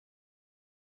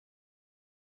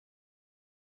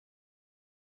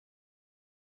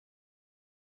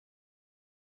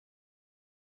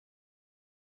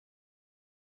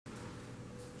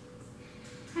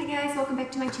Hi guys, welcome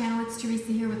back to my channel. It's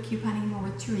Teresa here with Couponing More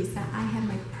with Teresa. I had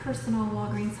my personal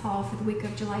Walgreens haul for the week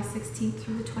of July 16th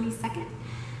through the 22nd.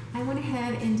 I went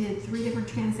ahead and did 3 different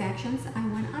transactions. I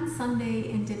went on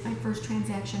Sunday and did my first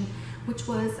transaction, which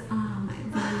was the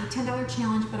 $10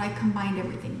 challenge, but I combined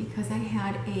everything because I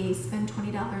had a spend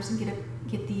 $20 and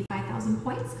get the 5,000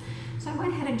 points. So I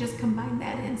went ahead and just combined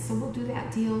that in, so we'll do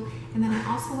that deal. And then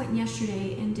I also went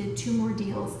yesterday and did 2 more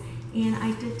deals, and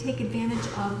I did take advantage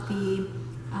of the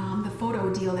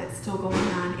photo deal that's still going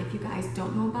on. If you guys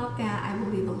don't know about that, I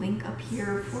will leave a link up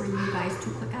here for you guys to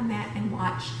click on that and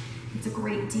watch. It's a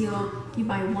great deal. You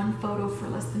buy 1 photo for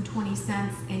less than 20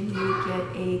 cents and you get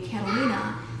a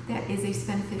Catalina that is a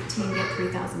spend 15, get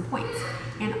 3,000 points.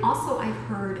 And also I've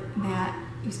heard that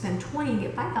you spend 20 and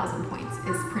get 5,000 points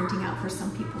is printing out for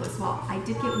some people as well. I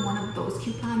did get one of those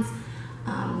coupons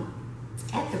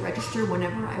at the register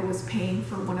whenever I was paying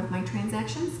for one of my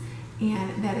transactions.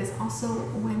 And that is also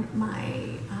when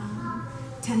my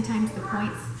 10 times the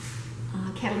points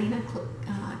Catalina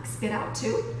spit out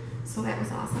too. So that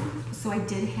was awesome. So I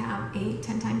did have a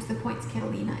 10 times the points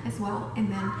Catalina as well.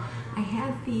 And then I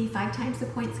had the 5 times the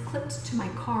points clipped to my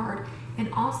card.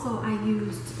 And also I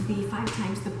used the 5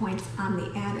 times the points on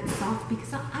the ad itself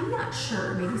because I'm not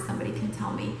sure, maybe somebody can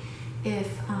tell me,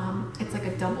 if it's like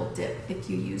a double dip if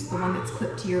you use the one that's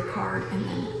clipped to your card and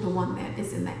then the one that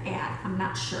is in the ad. I'm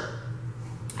not sure.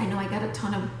 I know I got a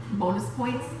ton of bonus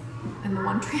points in the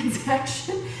one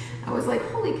transaction. I was like,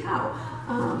 holy cow.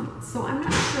 So I'm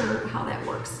not sure how that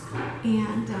works.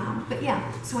 And, but yeah,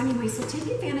 so anyway, so take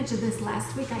advantage of this.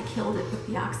 Last week I killed it with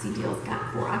the Oxy deals,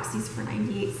 got 4 Oxys for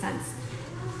 98 cents.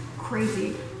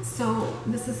 Crazy. So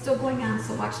this is still going on,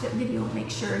 so watch that video. Make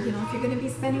sure, you know, if you're going to be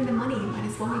spending the money, you might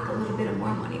as well make a little bit of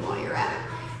more money while you're at it.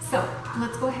 So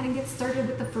let's go ahead and get started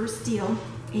with the first deal.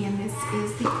 And this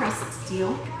is the Crest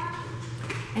deal.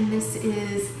 And this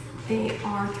is, they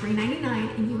are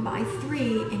 $3.99 and you buy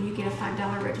 3 and you get a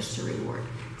 $5 register reward.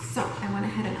 So I went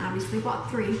ahead and obviously bought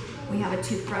 3. We have a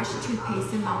toothbrush,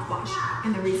 toothpaste, and mouthwash.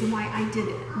 And the reason why I did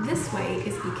it this way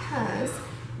is because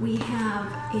we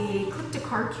have a clip to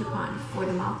card coupon for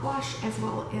the mouthwash as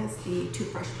well as the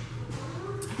toothbrush.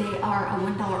 They are a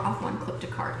 $1 off 1 clip to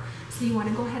card. So you want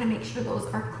to go ahead and make sure those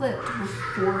are clipped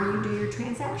before you do your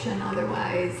transaction,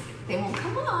 otherwise they won't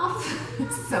come off.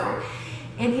 So,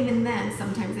 and even then,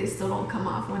 sometimes they still don't come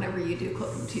off whenever you do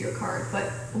clip them to your card. But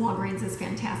Walgreens is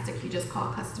fantastic. You just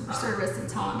call customer service and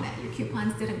tell them that your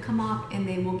coupons didn't come off, and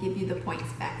they will give you the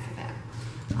points back for that.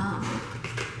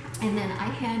 And then I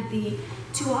had the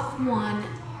 2 off 1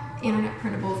 internet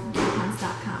printable from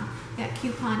coupons.com. That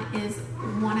coupon is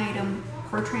 1 item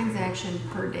per transaction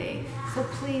per day. So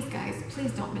please, guys,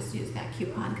 please don't misuse that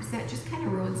coupon because that just kind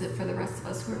of ruins it for the rest of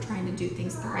us who are trying to do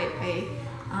things the right way.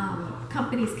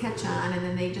 Companies catch on and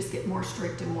then they just get more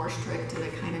strict and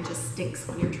it kind of just stinks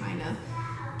when you're trying to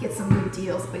get some good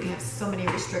deals, but you have so many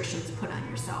restrictions put on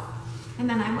yourself. And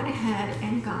then I went ahead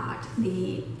and got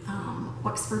the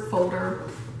Wexford folder.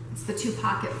 It's the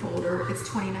 2-pocket folder. It's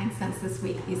 29 cents this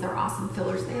week. These are awesome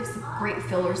fillers. They have some great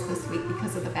fillers this week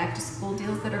because of the back to school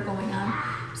deals that are going on.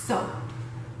 So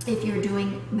if you're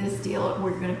doing this deal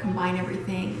where you're going to combine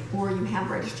everything, or you have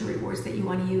register rewards that you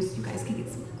want to use, you guys can get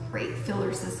some great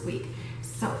fillers this week.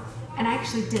 So, and I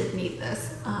actually did need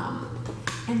this.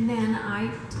 And then I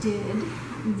did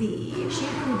the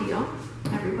shampoo deal.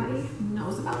 Everybody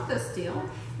knows about this deal.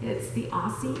 It's the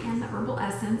Aussie and the Herbal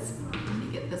Essence. Let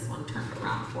me get this one turned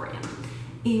around for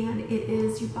you. And it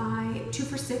is, you buy 2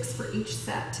 for $6 for each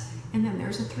set. And then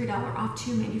there's a $3 off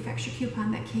 2 manufacturer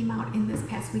coupon that came out in this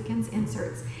past weekend's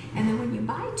inserts. And then when you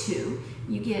buy 2,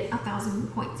 you get 1,000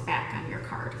 points back on your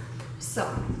card.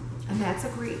 So, and that's a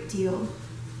great deal.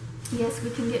 Yes,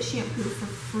 we can get shampoo for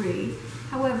free.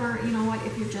 However, you know what,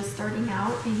 if you're just starting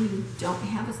out and you don't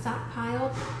have a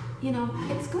stockpile, you know,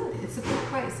 it's good. It's a good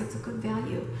price. It's a good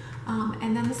value.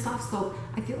 And then the soft soap.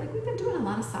 I feel like we've been doing a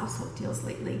lot of soft soap deals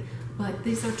lately, but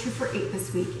these are 2 for $8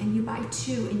 this week, and you buy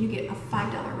 2 and you get a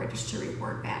 $5 register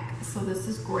reward back. So this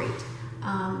is great.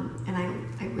 And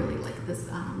I really like this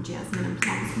jasmine and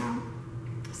plum smell.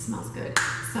 It smells good.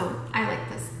 So I like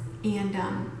this. And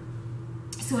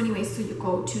so anyway, so you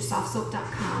go to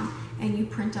softsoap.com and you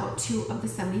print out 2 of the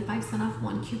 75 cent off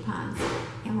 1 coupons,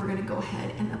 and we're gonna go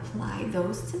ahead and apply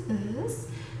those to this.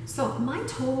 So my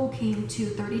total came to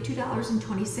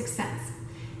 $32.26,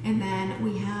 and then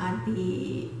we had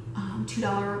the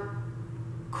 $2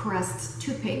 Crest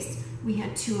toothpaste. We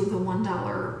had 2 of the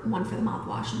 $1, 1 for the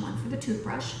mouthwash and 1 for the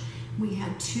toothbrush. We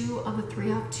had 2 of the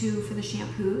 3 off 2 for the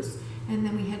shampoos, and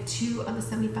then we had 2 of the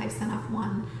 75 cent off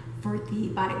 1 for the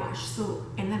body wash. So,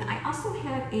 and then I also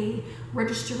had a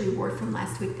register reward from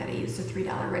last week that I used, a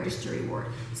 $3 register reward.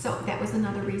 So that was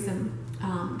another reason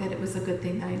that it was a good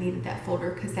thing that I needed that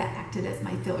folder, because that acted as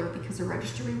my filler, because a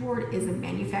register reward is a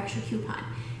manufacturer coupon,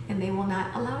 and they will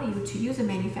not allow you to use a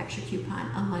manufacturer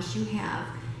coupon unless you have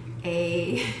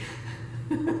a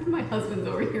my husband's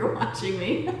over here watching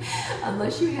me,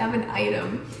 unless you have an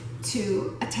item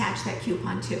to attach that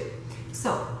coupon to.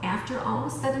 So after all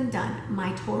was said and done,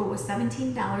 my total was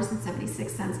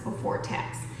 $17.76 before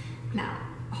tax. Now,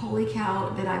 holy cow,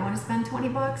 did I want to spend 20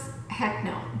 bucks? Heck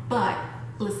no. But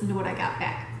listen to what I got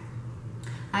back.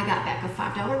 I got back a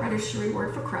 $5 register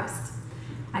reward for Crest.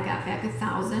 I got back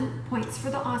 1,000 points for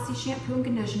the Aussie shampoo and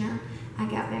conditioner. I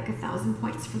got back 1,000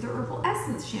 points for the Herbal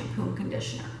Essence shampoo and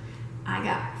conditioner. I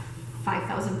got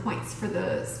 5,000 points for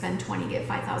the spend 20, get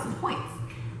 5,000 points.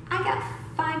 I got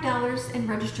 $5 in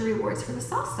register rewards for the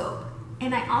soft soap.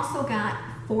 And I also got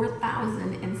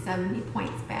 4,070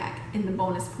 points back in the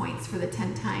bonus points for the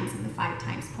 10 times and the 5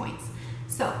 times points.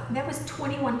 So that was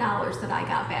 $21 that I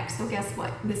got back. So guess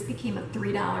what? This became a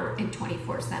 $3.24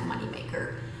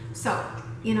 moneymaker. So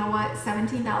you know what?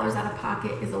 $17 out of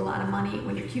pocket is a lot of money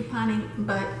when you're couponing,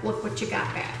 but look what you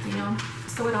got back, you know?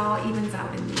 So it all evens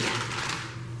out in the end.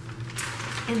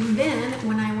 And then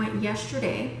when I went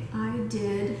yesterday, I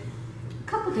did a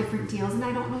couple different deals, and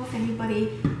I don't know if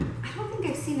anybody, I don't think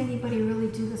I've seen anybody really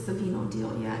do this Aveeno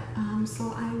deal yet.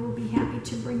 So I will be happy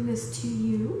to bring this to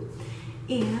you.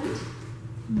 And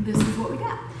this is what we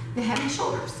got. The Head and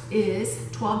Shoulders is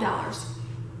 $12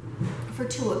 for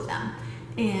 2 of them.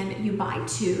 And you buy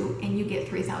 2 and you get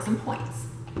 3,000 points.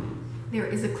 There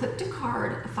is a clip to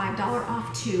card, $5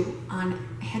 off 2 on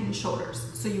Head and Shoulders.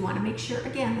 So you want to make sure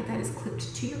again that that is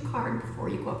clipped to your card before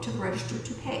you go up to the register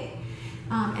to pay.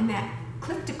 And that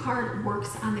clip to card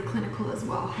works on the clinical as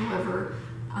well. However,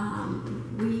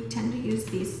 we tend to use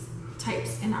these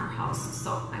types in our house,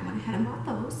 so I went ahead and bought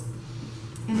those.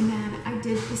 And then I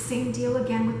did the same deal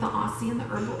again with the Aussie and the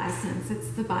Herbal Essence. It's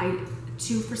the buy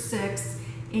 2 for 6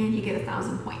 and you get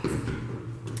 1,000 points.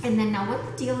 And then now what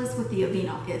the deal is with the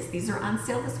Aveeno is these are on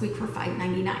sale this week for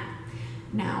 $5.99.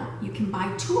 Now you can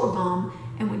buy 2 of them,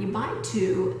 and when you buy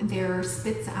 2, there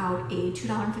spits out a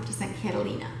 $2.50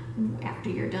 Catalina after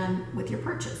you're done with your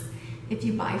purchase. If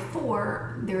you buy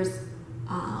 4, there's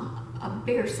a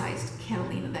bigger sized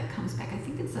Catalina that comes back. I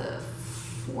think it's a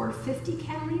 $4.50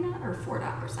 Catalina or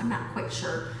 $4. I'm not quite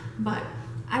sure, but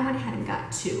I went ahead and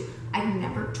got 2. I've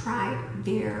never tried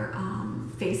their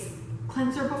face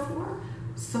cleanser before.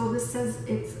 So this says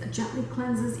it gently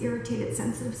cleanses irritated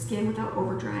sensitive skin without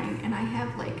over drying, and I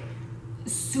have like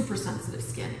super sensitive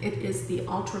skin. It is the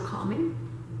ultra calming.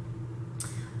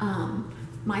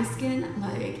 My skin,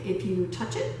 like if you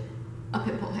touch it, a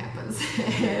pimple happens.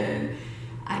 And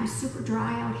I'm super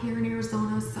dry out here in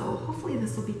Arizona, so hopefully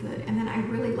this will be good. And then I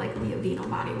really like the Aveeno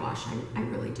body wash, I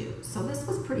really do. So this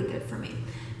was pretty good for me.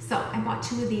 So I bought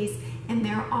 2 of these, and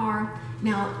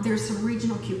there's some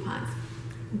regional coupons.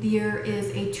 There is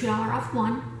a $2 off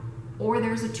one, or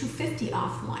there's a $2.50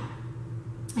 off one.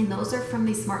 And those are from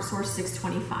the Smart Source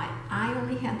 625. I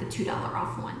only had the $2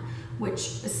 off one,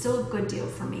 which is still a good deal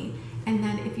for me. And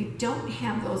then if you don't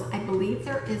have those, I believe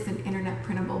there is an internet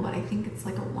printable, but I think it's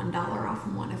like a $1 off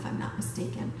one if I'm not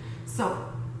mistaken.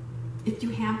 So if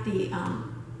you have the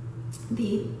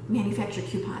manufacturer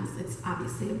coupons, it's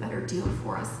obviously a better deal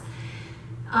for us.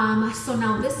 So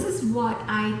now this is what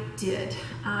I did.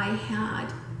 I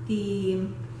had the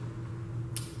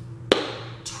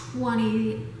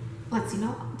 20, let's see,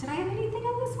 no, did I have anything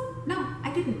on this one? No,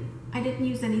 I didn't. I didn't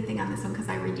use anything on this one because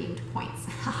I redeemed points.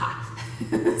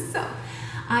 So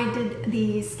I did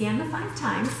the scan the 5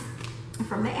 times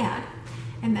from the ad,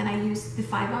 and then I used the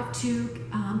 5 off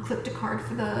 2 clip to card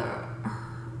for the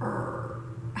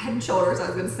Head and Shoulders. I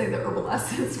was going to say the Herbal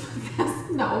Essence,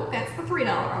 but that's the $3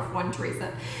 off one,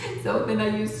 Teresa. So then I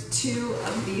used 2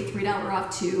 of the $3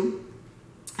 off 2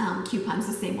 coupons,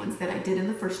 the same ones that I did in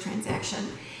the first transaction.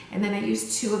 And then I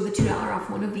used 2 of the $2 off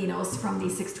one Aveeno's from the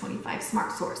 625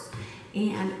 Smart Source.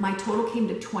 And my total came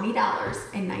to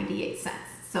 $20.98.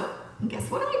 So guess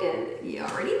what I did? You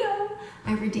already know.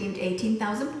 I redeemed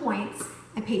 18,000 points.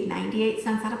 I paid 98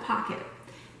 cents out of pocket.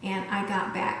 And I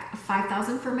got back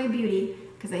 5,000 for my beauty,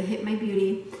 because I hit my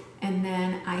beauty. And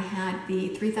then I had the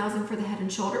 3,000 for the Head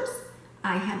and Shoulders.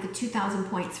 I had the 2,000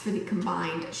 points for the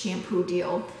combined shampoo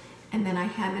deal. And then I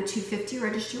had the $2.50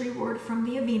 register reward from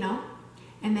the Aveeno.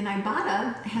 And then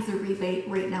Ibotta has a rebate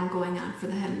right now going on for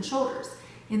the Head and Shoulders.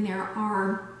 And there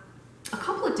are a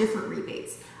couple of different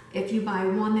rebates. If you buy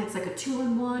one that's like a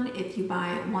 2-in-1, if you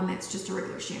buy one that's just a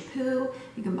regular shampoo,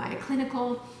 you can buy a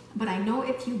clinical. But I know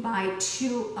if you buy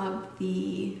two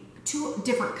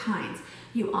different kinds,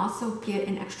 you also get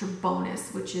an extra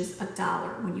bonus, which is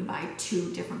 $1 when you buy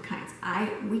 2 different kinds.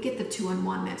 We get the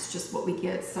 2-in-1, that's just what we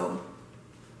get, so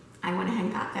I went ahead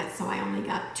and got that, so I only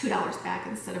got $2 back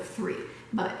instead of 3.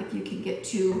 But if you can get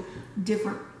 2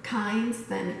 different kinds,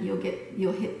 then you'll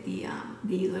hit the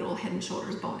little Head and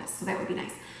Shoulders bonus, so that would be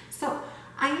nice. So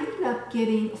I ended up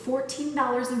getting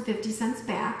 $14.50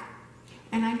 back,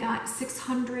 and I got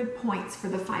 600 points for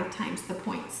the 5 times the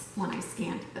points when I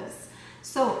scanned this.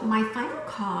 So my final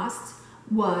cost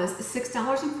was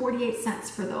 $6.48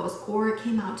 for those, or it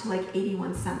came out to like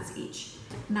 81 cents each.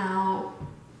 Now,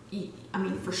 I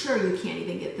mean, for sure you can't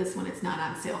even get this when it's not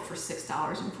on sale for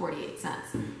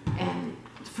 $6.48. And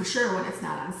for sure when it's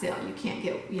not on sale, you can't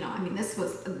get, I mean, this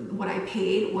was, what I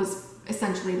paid was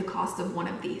essentially the cost of one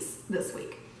of these this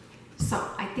week. So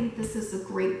I think this is a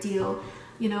great deal.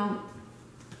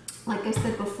 Like I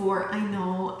said before, I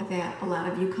know that a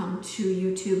lot of you come to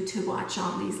YouTube to watch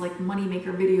all these like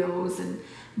moneymaker videos,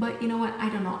 but you know what? I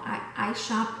don't know. I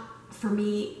shop, for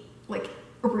me, like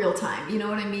real time. You know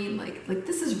what I mean? Like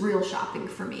this is real shopping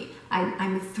for me.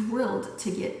 I'm thrilled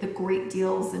to get the great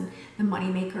deals and the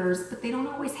moneymakers, but they don't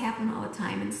always happen all the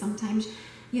time. And sometimes,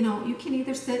 you can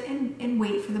either sit and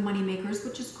wait for the moneymakers,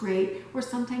 which is great, or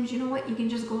sometimes, you know what? You can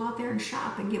just go out there and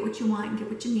shop and get what you want and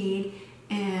get what you need,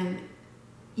 and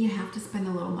you have to spend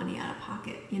a little money out of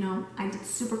pocket. I did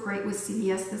super great with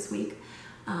CVS this week.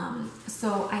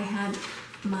 So I had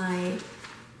my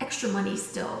extra money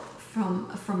still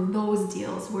from those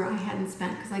deals where I hadn't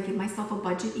spent, because I give myself a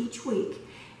budget each week,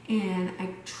 and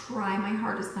I try my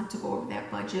hardest not to go over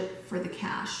that budget for the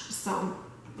cash. So,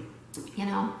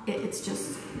 it's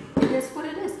just, it is what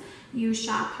it is. You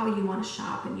shop how you want to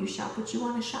shop, and you shop what you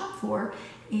want to shop for.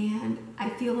 And I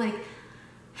feel like,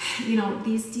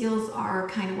 these deals are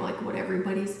kind of like what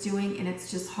everybody's doing, and it's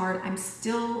just hard. I'm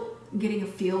still getting a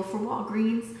feel for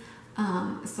Walgreens,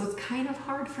 so it's kind of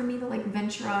hard for me to like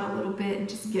venture out a little bit and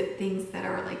just get things that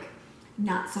are like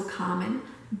not so common.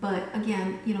 But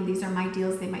again, these are my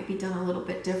deals. They might be done a little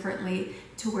bit differently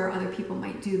to where other people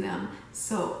might do them.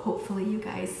 So hopefully you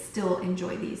guys still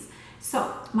enjoy these.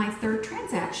 So my third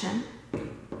transaction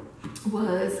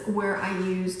was where I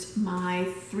used my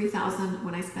 $3,000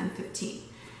 when I spent $15.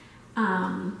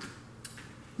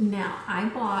 Now I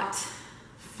bought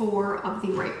 4 of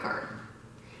the Right Guard,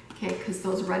 okay, because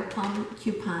those Red Plum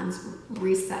coupons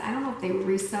reset. I don't know if they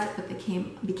reset, but they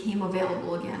became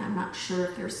available again. I'm not sure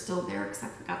if they're still there, because I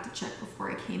forgot to check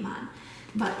before I came on.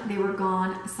 But they were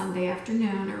gone Sunday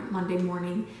afternoon or Monday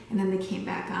morning, and then they came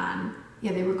back on.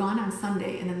 Yeah, they were gone on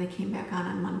Sunday, and then they came back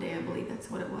on Monday, I believe that's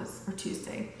what it was, or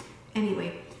Tuesday.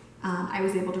 Anyway, I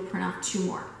was able to print off 2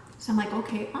 more. So I'm like,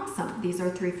 okay, awesome. These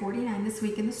are $3.49 this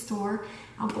week in the store.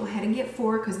 I'll go ahead and get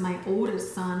 4 because my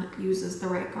oldest son uses the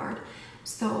Right Guard.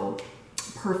 So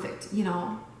perfect,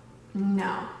 no.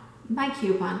 My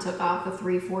coupon took off the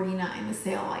 $3.49, the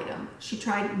sale item.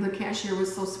 The cashier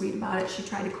was so sweet about it. She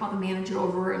tried to call the manager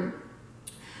over and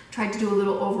tried to do a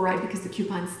little override because the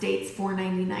coupon states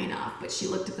 $4.99 off. But she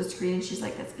looked at the screen and she's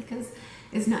like, that's because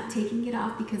it's not taking it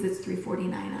off because it's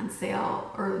 $3.49 on sale,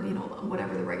 or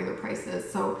whatever the regular price is.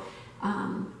 So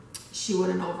she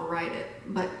wouldn't override it.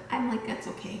 But I'm like, that's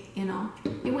okay,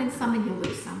 you win some and you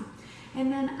lose some.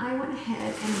 And then I went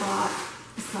ahead and bought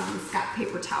some Scott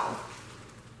paper towel.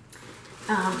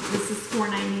 This is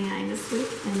 $4.99 this week,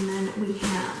 and then we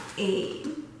have a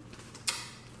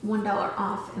 $1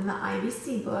 off in the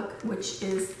IBC book, which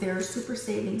is their super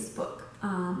savings book.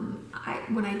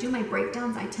 When I do my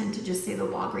breakdowns, I tend to just say the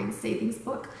Walgreens savings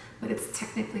book, but it's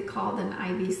technically called an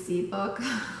IBC book.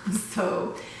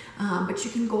 So, but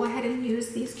you can go ahead and use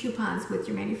these coupons with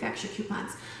your manufacturer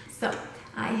coupons. So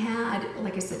I had,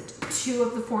 like I said, 2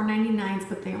 of the $4.99s,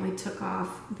 but they only took off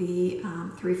the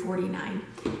 $3.49.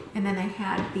 And then I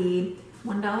had the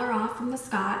 $1 off from the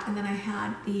Scott, and then I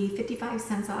had the 55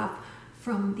 cents off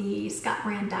from the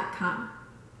scottbrand.com.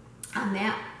 On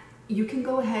that, you can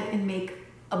go ahead and make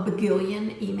a bagillion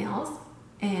emails,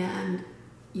 and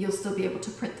you'll still be able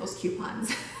to print those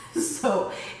coupons.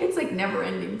 So it's like never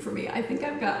ending for me. I think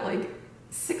I've got like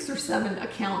 6 or 7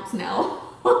 accounts now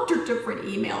under different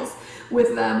emails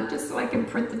with them, just so I can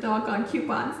print the doggone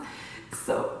coupons.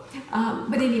 So,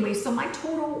 but anyway, so my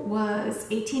total was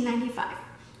 $18.95,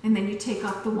 and then you take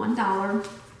off the $1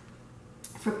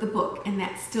 from the book, and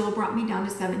that still brought me down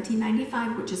to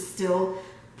 $17.95, which is still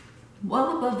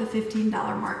well above the $15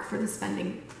 mark for the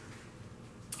spending.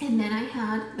 And then I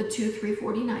had the 2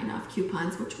 $3.49 off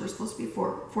coupons, which were supposed to be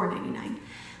 $4.99.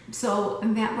 So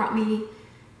that brought me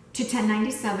to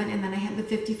 $10.97, and then I had the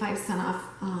 55-cent off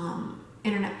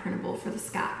internet printable for the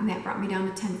Scott, and that brought me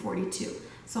down to $10.42.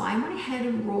 So I went ahead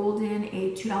and rolled in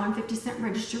a $2.50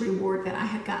 register reward that I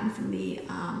had gotten from the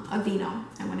Aveeno.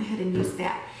 I went ahead and used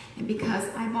that. And because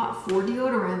I bought 4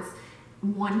 deodorants,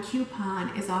 1 coupon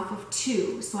is off of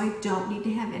 2, so I don't need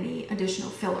to have any additional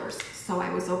fillers. So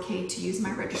I was okay to use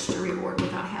my register reward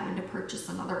without having to purchase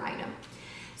another item.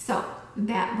 So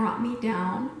that brought me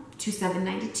down to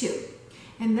 $7.92.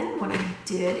 And then what I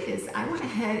did is I went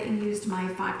ahead and used my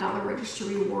 $5 register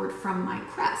reward from my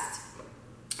Crest,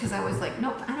 because I was like,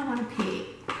 nope, I don't want to pay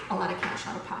a lot of cash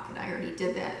out of pocket. I already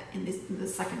did that in the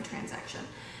second transaction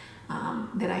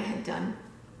that I had done.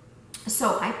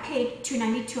 So I paid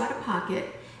 $2.92 out of pocket,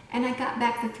 and I got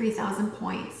back the 3,000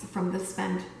 points from the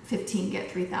spend 15,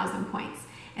 get 3,000 points.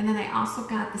 And then I also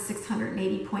got the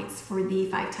 680 points for the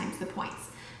 5 times the points.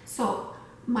 So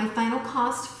my final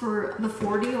cost for the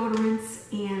 4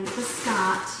 deodorants and the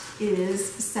Scott is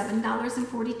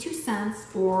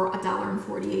 $7.42 or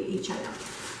 $1.48 each item.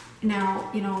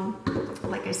 Now, you know,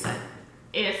 like I said,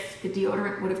 if the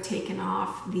deodorant would have taken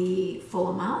off the full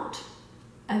amount,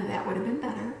 that would have been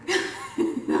better,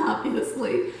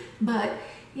 obviously, but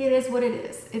it is what it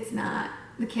is. It's not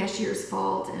the cashier's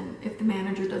fault, and if the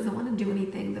manager doesn't want to do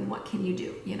anything, then what can you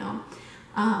do, you know?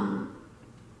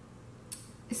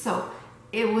 So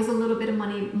it was a little bit of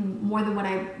money more than what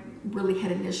I really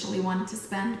had initially wanted to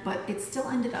spend, but it still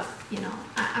ended up, you know,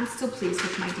 I'm still pleased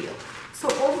with my deal. So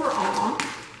overall,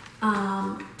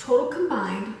 total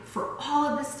combined for all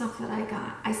of this stuff that I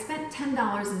got, I spent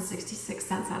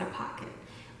 $10.66 out of pocket,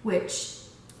 which,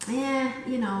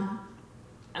 you know,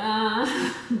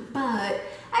 but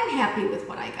I'm happy with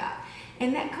what I got.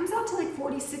 And that comes out to like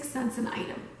 46 cents an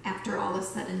item after all is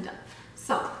said and done.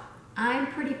 So I'm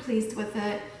pretty pleased with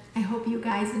it. I hope you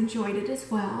guys enjoyed it as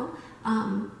well.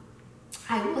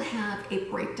 I will have a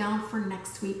breakdown for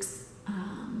next week's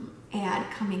ad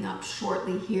coming up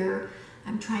shortly here.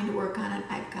 I'm trying to work on it.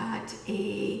 I've got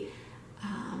a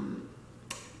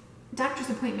doctor's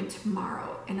appointment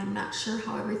tomorrow, and I'm not sure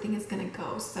how everything is going to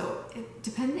go. So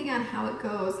depending on how it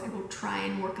goes, I will try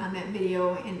and work on that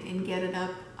video and get it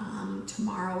up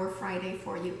tomorrow or Friday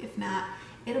for you. If not,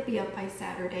 it'll be up by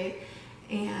Saturday.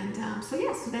 And so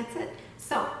yeah, so that's it.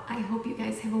 So I hope you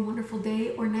guys have a wonderful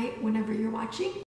day or night whenever you're watching.